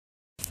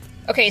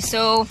Okay,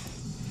 so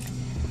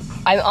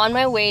I'm on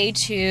my way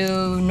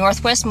to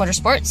Northwest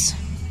Motorsports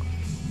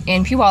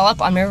in Puyallup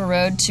on River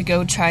Road to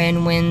go try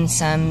and win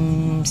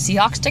some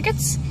Seahawks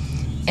tickets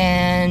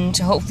and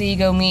to hopefully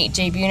go meet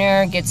Jay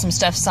Buhner, get some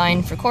stuff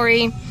signed for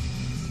Corey.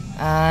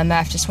 I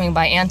have to swing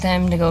by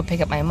Anthem to go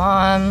pick up my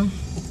mom.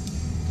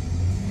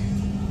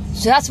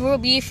 So that's where we'll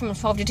be from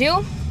 12 to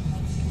 2.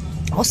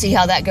 We'll see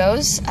how that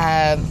goes.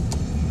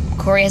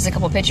 Corey has a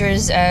couple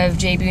pictures of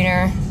Jay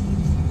Buhner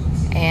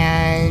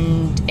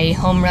and a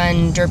home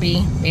run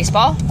derby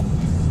baseball.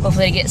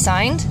 Hopefully they get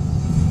signed.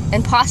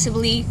 And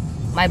possibly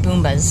my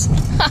Boombas.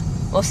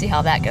 We'll see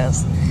how that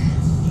goes.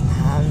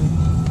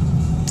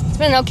 It's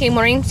been an okay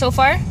morning so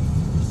far.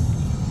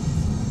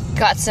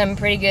 Got some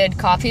pretty good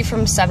coffee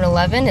from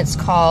 7-Eleven. It's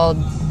called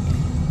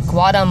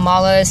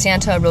Guatemala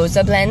Santa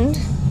Rosa Blend.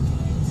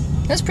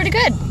 That's pretty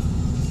good.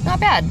 Not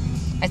bad.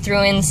 I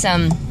threw in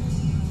some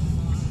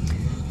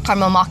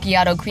caramel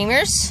macchiato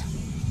creamers.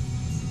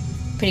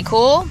 Pretty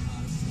cool.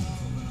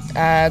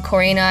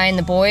 Corey and I and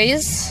the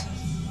boys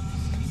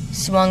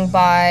swung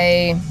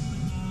by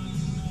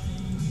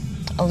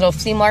a little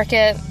flea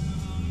market,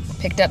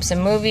 picked up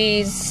some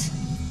movies.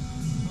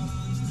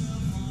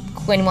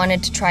 Quinn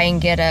wanted to try and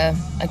get a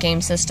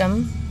game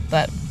system,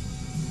 but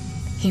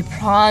he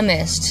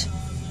promised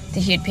that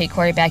he'd pay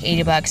Corey back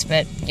 $80,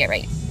 but yeah,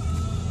 right.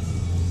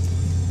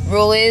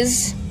 Rule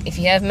is, if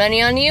you have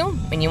money on you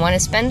and you want to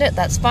spend it,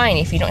 that's fine.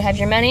 If you don't have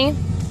your money,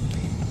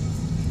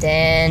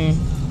 then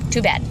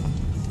too bad.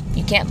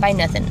 You can't buy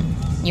nothing.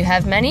 You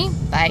have money,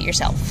 buy it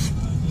yourself.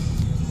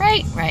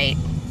 Right, right.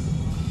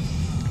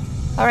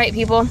 Alright,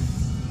 people.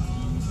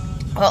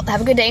 Well,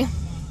 have a good day.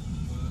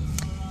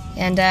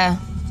 And,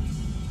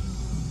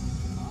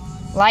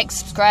 like,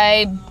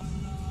 subscribe,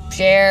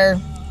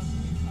 share,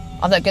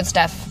 all that good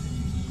stuff.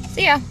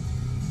 See ya.